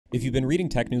If you've been reading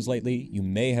tech news lately, you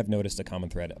may have noticed a common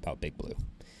thread about Big Blue.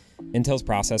 Intel's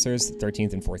processors,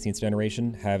 13th and 14th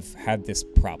generation, have had this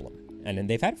problem, and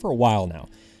they've had it for a while now.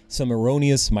 Some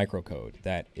erroneous microcode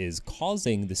that is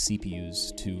causing the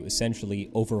CPUs to essentially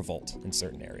overvolt in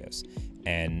certain areas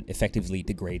and effectively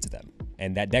degrades them.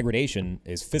 And that degradation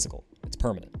is physical, it's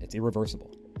permanent, it's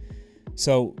irreversible.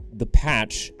 So the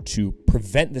patch to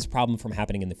prevent this problem from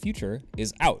happening in the future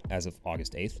is out as of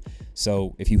August 8th.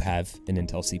 So if you have an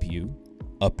Intel CPU,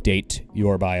 update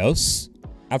your BIOS.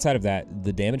 Outside of that,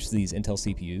 the damage to these Intel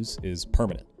CPUs is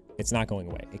permanent. It's not going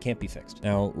away. It can't be fixed.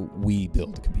 Now, we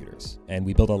build computers, and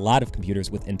we build a lot of computers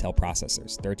with Intel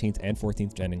processors, 13th and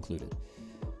 14th gen included.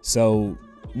 So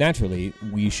naturally,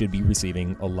 we should be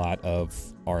receiving a lot of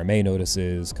RMA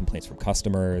notices, complaints from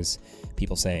customers,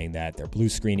 people saying that they're blue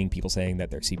screening, people saying that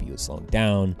their CPU is slowing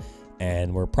down,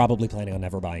 and we're probably planning on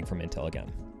never buying from Intel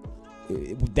again.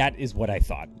 That is what I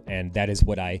thought, and that is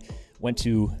what I went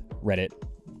to Reddit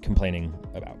complaining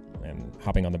about and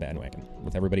hopping on the bandwagon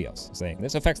with everybody else, saying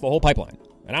this affects the whole pipeline,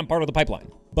 and I'm part of the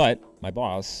pipeline. But my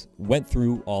boss went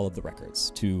through all of the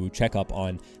records to check up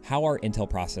on how our Intel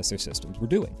processor systems were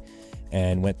doing,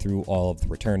 and went through all of the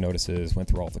return notices, went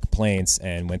through all of the complaints,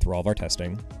 and went through all of our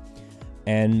testing,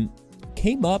 and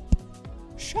came up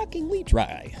shockingly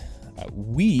dry.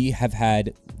 We have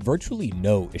had virtually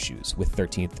no issues with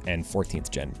 13th and 14th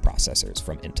gen processors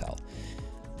from Intel.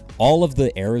 All of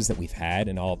the errors that we've had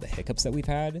and all of the hiccups that we've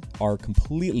had are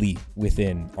completely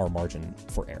within our margin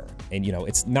for error. And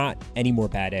it's not any more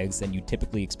bad eggs than you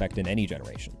typically expect in any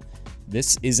generation.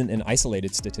 This isn't an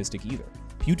isolated statistic either.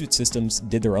 Puget Systems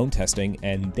did their own testing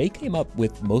and they came up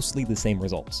with mostly the same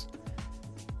results.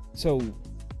 So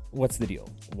what's the deal?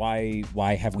 Why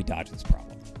have we dodged this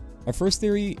problem? Our first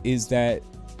theory is that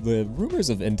the rumors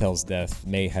of Intel's death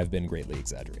may have been greatly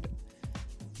exaggerated.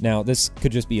 Now, this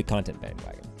could just be a content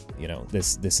bandwagon.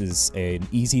 This is an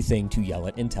easy thing to yell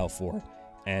at Intel for,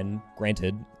 and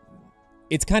granted,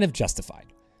 it's kind of justified.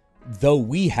 Though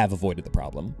we have avoided the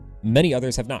problem, many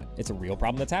others have not. It's a real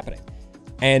problem that's happening.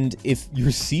 And if your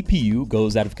CPU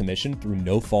goes out of commission through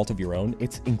no fault of your own,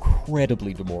 it's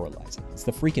incredibly demoralizing. It's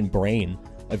the freaking brain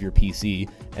of your PC,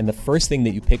 and the first thing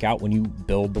that you pick out when you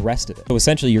build the rest of it. So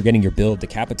essentially, you're getting your build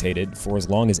decapitated for as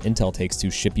long as Intel takes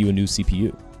to ship you a new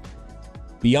CPU.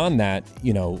 Beyond that,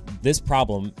 this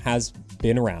problem has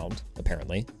been around,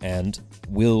 apparently, and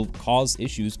will cause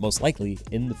issues most likely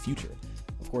in the future.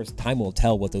 Of course, time will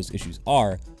tell what those issues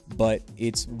are, but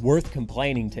it's worth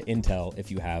complaining to Intel if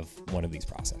you have one of these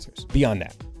processors. Beyond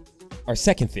that, our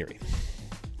second theory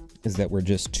is that we're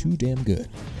just too damn good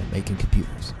at making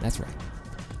computers. That's right.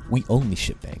 We only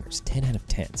ship bangers, 10 out of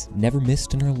 10s, never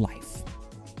missed in our life.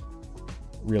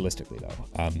 Realistically,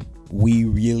 though, we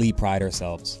really pride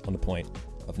ourselves on the point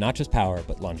of not just power,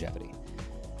 but longevity.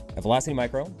 At Velocity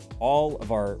Micro, all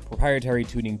of our proprietary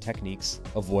tuning techniques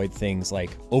avoid things like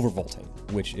overvolting,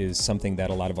 which is something that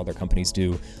a lot of other companies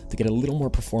do to get a little more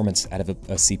performance out of a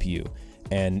CPU.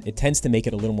 And it tends to make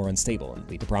it a little more unstable and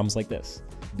lead to problems like this.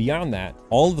 Beyond that,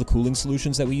 all of the cooling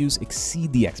solutions that we use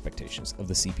exceed the expectations of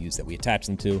the CPUs that we attach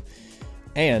them to.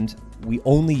 And we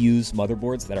only use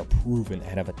motherboards that are proven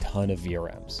and have a ton of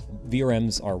VRMs.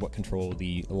 VRMs are what control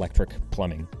the electric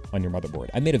plumbing on your motherboard.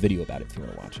 I made a video about it if you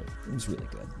want to watch it. It was really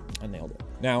good. I nailed it.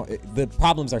 Now, the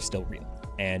problems are still real,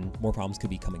 and more problems could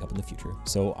be coming up in the future.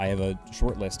 So I have a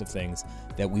short list of things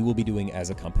that we will be doing as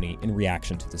a company in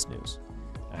reaction to this news.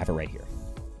 I have it right here.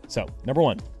 So, number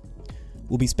one,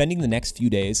 we'll be spending the next few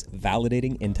days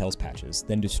validating Intel's patches,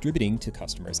 then distributing to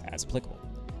customers as applicable.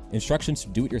 Instructions to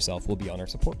do it yourself will be on our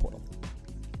support portal.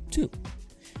 2,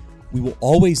 we will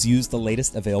always use the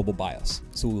latest available BIOS,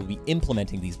 so we will be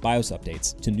implementing these BIOS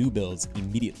updates to new builds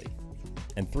immediately.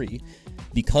 And 3,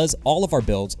 because all of our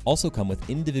builds also come with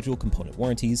individual component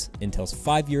warranties, Intel's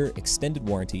 5-year extended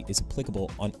warranty is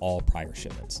applicable on all prior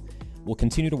shipments. We'll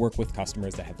continue to work with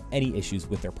customers that have any issues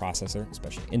with their processor,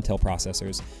 especially Intel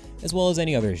processors, as well as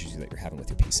any other issues that you're having with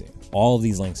your PC. All of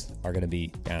these links are going to be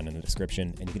down in the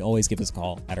description, and you can always give us a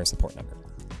call at our support number.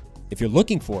 If you're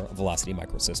looking for a Velocity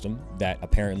microsystem that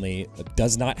apparently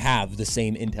does not have the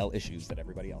same Intel issues that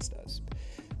everybody else does,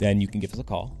 then you can give us a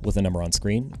call with the number on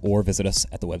screen or visit us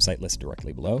at the website listed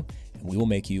directly below, and we will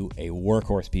make you a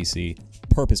workhorse PC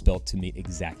purpose-built to meet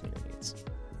exactly your needs.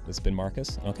 This has been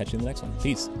Marcus, and I'll catch you in the next one.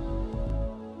 Peace.